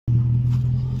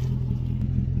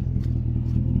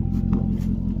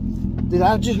Did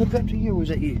I just hook up to you, or was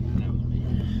that you? That was me.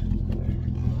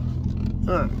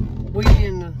 Alright, we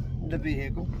in the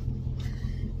vehicle,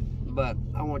 but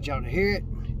I want y'all to hear it.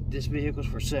 This vehicle's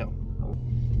for sale.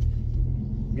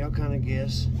 Y'all kind of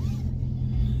guess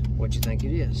what you think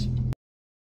it is.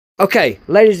 Okay,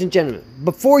 ladies and gentlemen,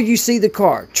 before you see the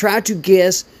car, try to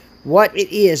guess what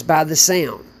it is by the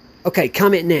sound. Okay,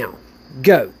 comment now.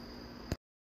 Go.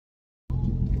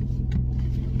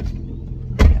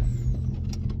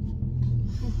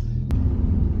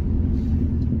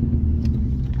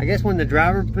 I guess when the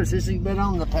driver puts his seatbelt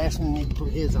on, the passenger needs to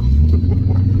put his on.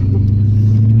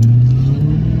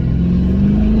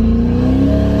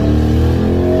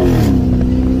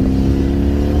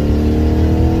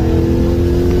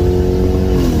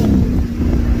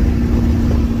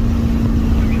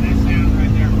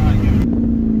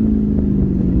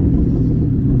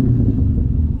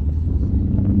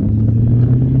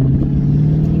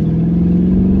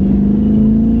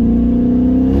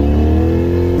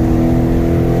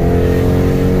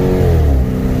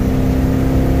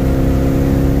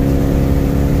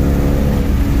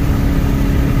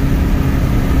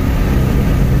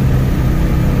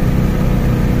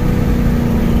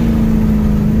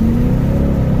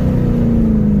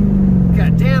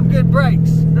 Brakes.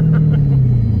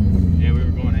 Yeah, we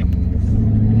were going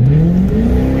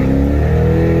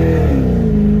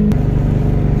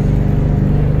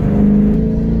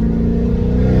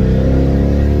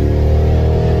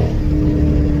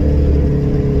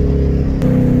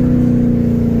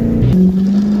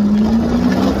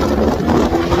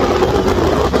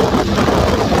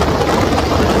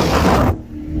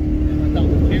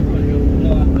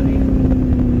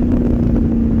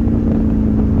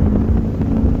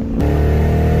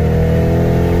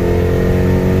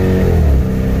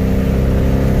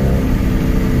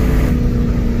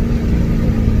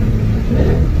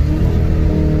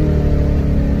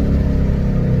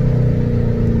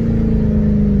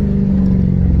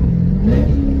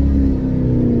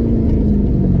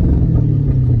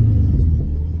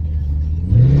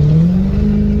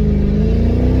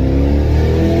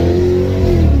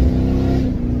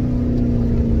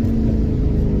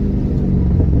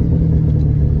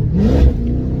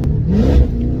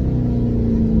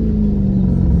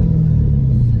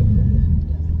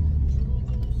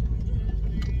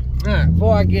Alright,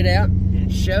 before I get out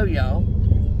and show y'all,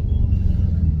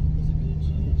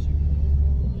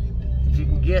 if you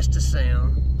can guess the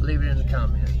sound, leave it in the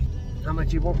comments. How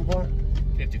much you want for it?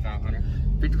 5,500.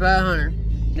 5,500.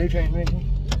 New transmission?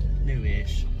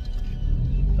 New-ish.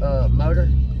 Motor?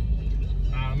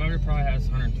 Motor probably has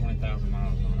 120,000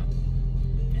 miles on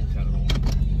it in total.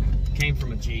 Came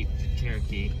from a Jeep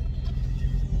Cherokee.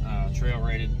 Trail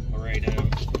rated Laredo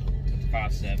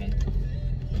 5.7.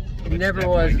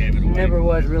 Never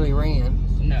was really ran.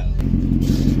 No.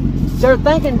 They're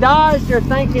thinking Dodge, they're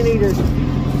thinking either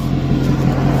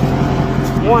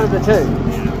one of the two.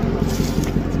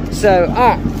 Yeah. So,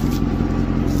 alright.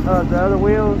 The other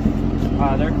wheels?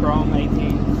 They're chrome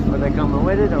 18s. Are they coming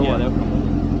with it or yeah, what? they'll come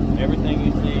with it. Everything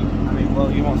you see. I mean,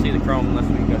 well, you won't see the chrome unless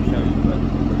we go show you, but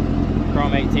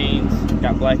chrome 18s,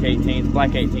 got black 18s. Black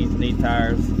 18s need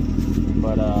tires,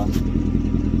 but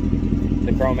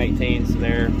the chrome 18s,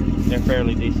 they're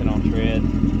fairly decent on tread.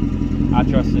 I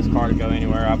trust this car to go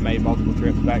anywhere. I've made multiple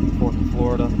trips back and forth to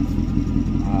Florida.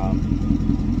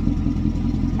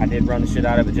 I did run the shit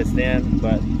out of it just then,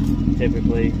 but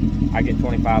typically I get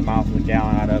 25 miles to the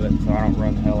gallon out of it, so I don't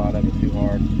run the hell out of it too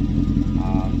hard.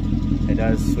 It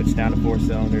does switch down to 4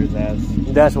 cylinders as...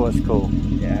 That's what's cool.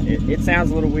 Yeah, it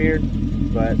sounds a little weird,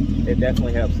 but it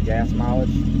definitely helps gas mileage,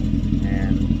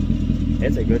 and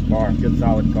it's a good car, good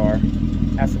solid car.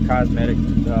 Has some cosmetic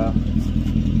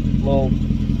little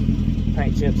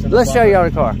paint chips in the Let's show y'all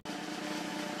the car.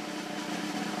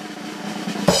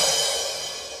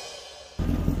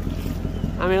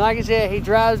 I mean, like I said, he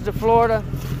drives to Florida.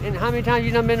 And how many times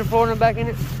you done been to Florida and back in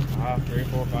it? 3,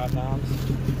 4, 5 times.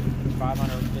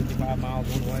 555 miles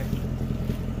one way.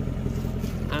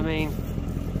 I mean,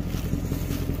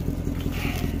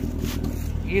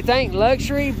 you think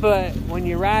luxury, but when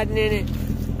you're riding in it,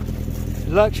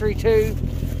 luxury too.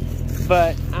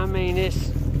 But I mean,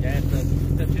 it's... Yeah, it's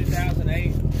a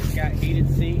 2008. It's got heated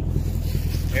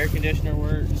seats, air conditioner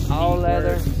works, all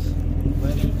leather.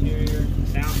 Leather interior,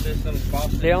 sound system,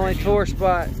 Boston. The only tour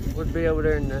spot would be over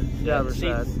there in the driver's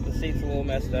side. The seat's a little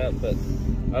messed up, but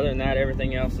other than that,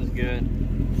 everything else is good.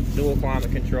 Dual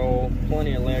climate control,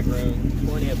 plenty of leg room,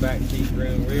 plenty of back seat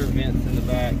room, rear vents in the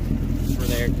back for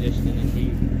the air conditioning and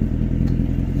heat.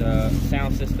 The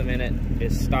sound system in it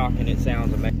is stock and it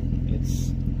sounds amazing.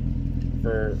 It's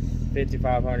for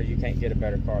 $5,500, you can't get a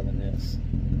better car than this.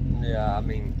 Yeah, I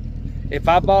mean, if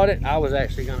I bought it, I was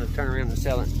actually going to turn around and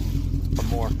sell it for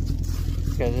more,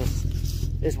 because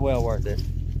it's well worth it.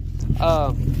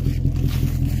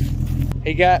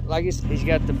 He got, like he's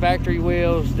got the factory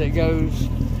wheels that goes to...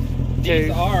 These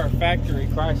are factory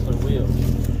Chrysler wheels.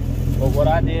 But what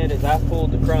I did is I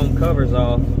pulled the chrome covers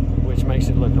off, which makes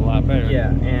it look a lot better.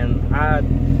 Yeah, and I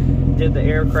did the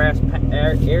aircraft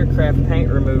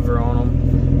paint remover on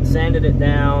them, sanded it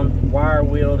down, wire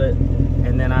wheeled it,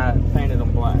 and then I painted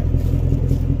them black.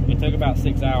 It took about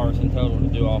 6 hours in total to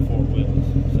do all 4 wheels,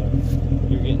 so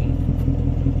you're getting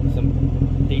some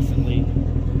decent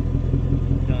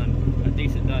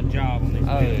done job on these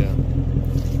wheels. Oh yeah.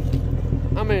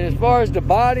 I mean, as far as the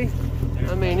body,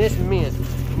 I mean, it's mint,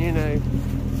 you know.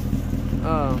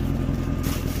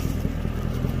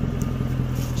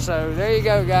 So there you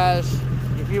go, guys.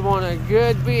 If you want a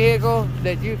good vehicle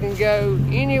that you can go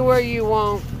anywhere you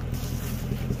want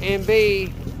and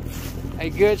be a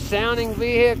good sounding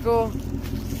vehicle,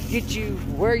 get you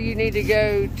where you need to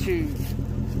go to,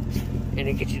 and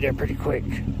it gets you there pretty quick.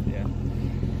 Yeah.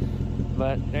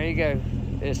 But there you go.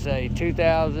 It's a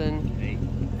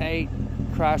 2008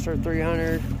 Chrysler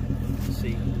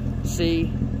 300C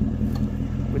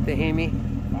with the hemi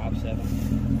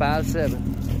 5.7.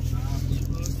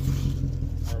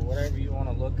 Or whatever you want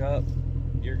to look up,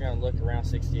 you're going to look around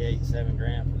 68, 7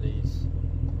 grand for these.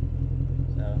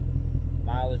 So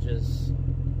mileage is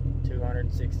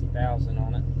 260,000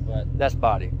 on it, but that's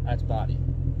body. That's body.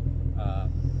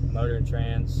 Motor and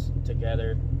trans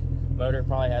together. Motor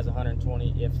probably has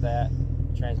 120, if that.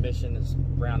 Transmission is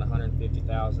around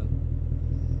 150,000.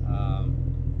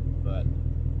 But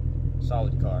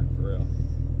solid car for real.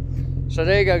 So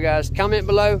there you go, guys. Comment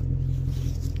below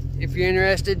if you're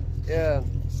interested. If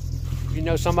you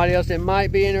know somebody else that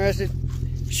might be interested,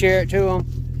 share it to them.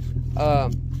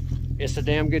 It's a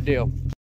damn good deal.